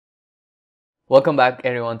Welcome back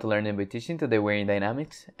everyone to Learning by Teaching. Today we're in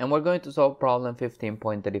dynamics and we're going to solve problem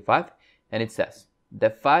 15.35, and it says the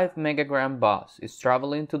 5 megagram bus is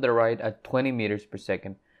traveling to the right at 20 meters per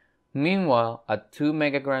second. Meanwhile, a 2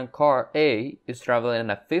 megagram car A is traveling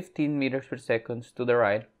at 15 meters per second to the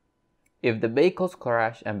right. If the vehicles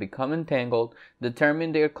crash and become entangled,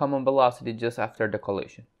 determine their common velocity just after the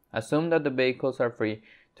collision. Assume that the vehicles are free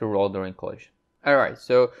to roll during collision. Alright,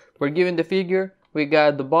 so we're given the figure. We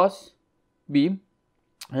got the bus B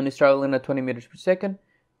and it's traveling at 20 meters per second.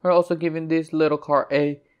 We're also given this little car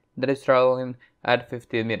A that is traveling at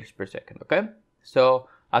 15 meters per second. Okay, so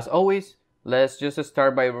as always, let's just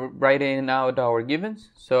start by writing out our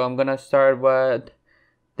givens. So I'm gonna start with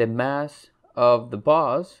the mass of the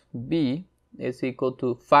bus B is equal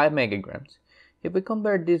to 5 megagrams. If we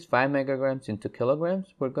convert these 5 megagrams into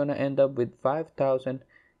kilograms, we're gonna end up with 5,000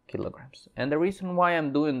 kilograms. And the reason why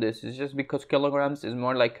I'm doing this is just because kilograms is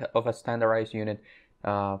more like of a standardized unit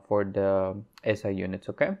for the SI units.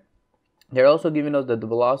 Okay, they're also giving us that the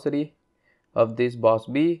velocity of this bus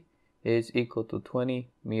B is equal to 20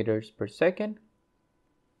 meters per second.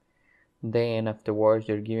 Then afterwards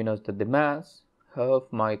they're giving us that the mass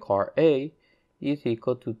of my car A is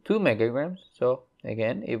equal to 2 megagrams. So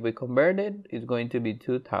again, if we convert it, it's going to be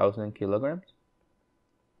 2,000 kilograms.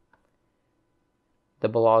 The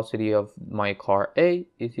velocity of my car A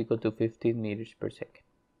is equal to 15 meters per second.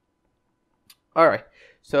 Alright,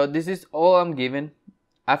 so this is all I'm given.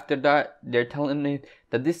 After that, they're telling me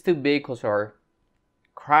that these two vehicles are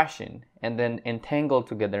crashing and then entangled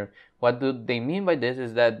together. What do they mean by this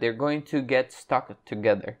is that they're going to get stuck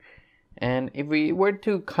together. And if we were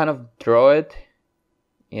to kind of draw it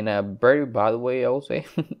in a very bad way, I will say,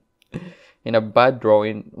 in a bad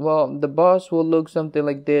drawing, well, the bus will look something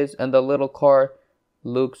like this and the little car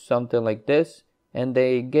looks something like this, and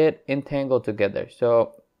they get entangled together.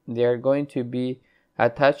 So they are going to be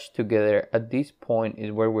attached together. At this point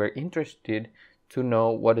is where we're interested to know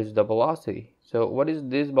what is the velocity. So what is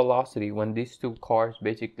this velocity when these two cars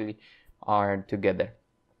basically are together?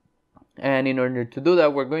 And in order to do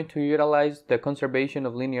that, we're going to utilize the conservation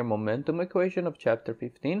of linear momentum equation of chapter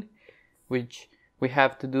 15, which we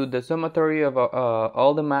have to do the summatory of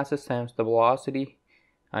all the masses times the velocity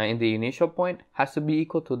in the initial point has to be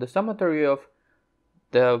equal to the summatory of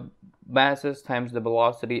the masses times the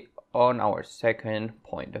velocity on our second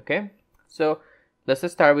point. Okay, so let's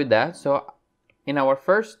start with that. So in our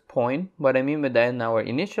first point, what I mean by that, in our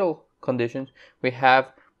initial conditions, we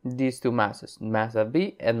have these two masses, mass of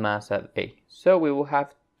B and mass of A. So we will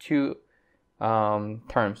have two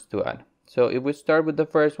terms to add. So if we start with the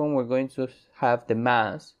first one, we're going to have the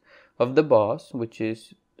mass of the bus, which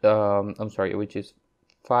is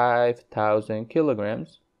 5,000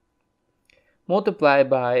 kilograms, multiplied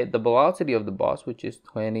by the velocity of the bus, which is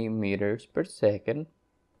 20 meters per second,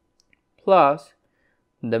 plus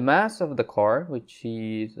the mass of the car, which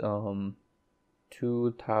is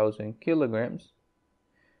 2,000 kilograms,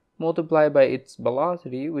 multiplied by its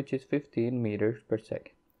velocity, which is 15 meters per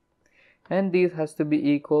second. And this has to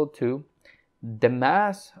be equal to the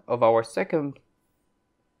mass of our second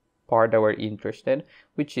part that we're interested,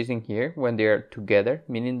 which is in here when they are together,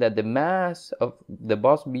 meaning that the mass of the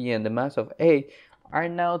bus B and the mass of A are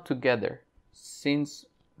now together. Since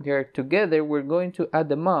they're together, we're going to add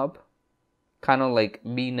them up, kind of like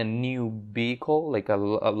being a new vehicle, like a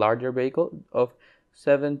larger vehicle of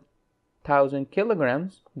 7,000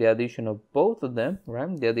 kilograms, the addition of both of them,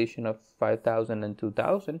 right? The addition of 5,000 and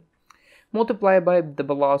 2,000, multiplied by the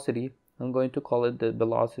velocity. I'm going to call it the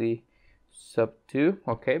velocity sub 2,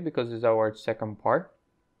 okay, because it's our second point.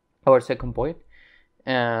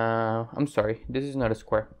 I'm sorry, this is not a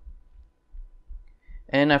square.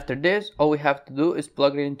 And after this, all we have to do is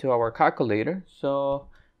plug it into our calculator. So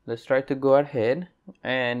let's try to go ahead,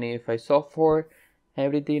 and if I solve for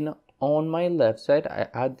everything on my left side, I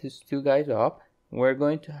add these two guys up, we're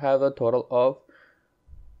going to have a total of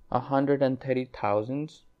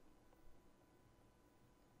 130,000.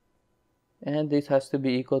 And this has to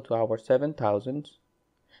be equal to our 7,000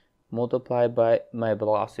 multiplied by my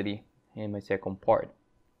velocity in my second part.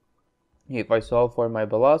 If I solve for my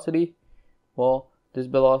velocity, well, this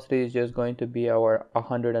velocity is just going to be our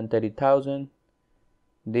 130,000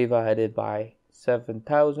 divided by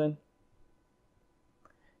 7,000.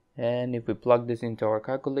 And if we plug this into our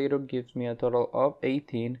calculator, it gives me a total of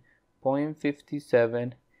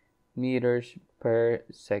 18.57 meters per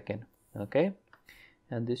second. Okay,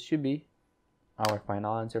 and this should be our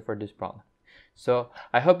final answer for this problem. So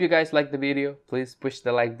I hope you guys liked the video. Please push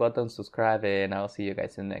the like button, subscribe, and I'll see you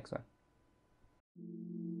guys in the next one.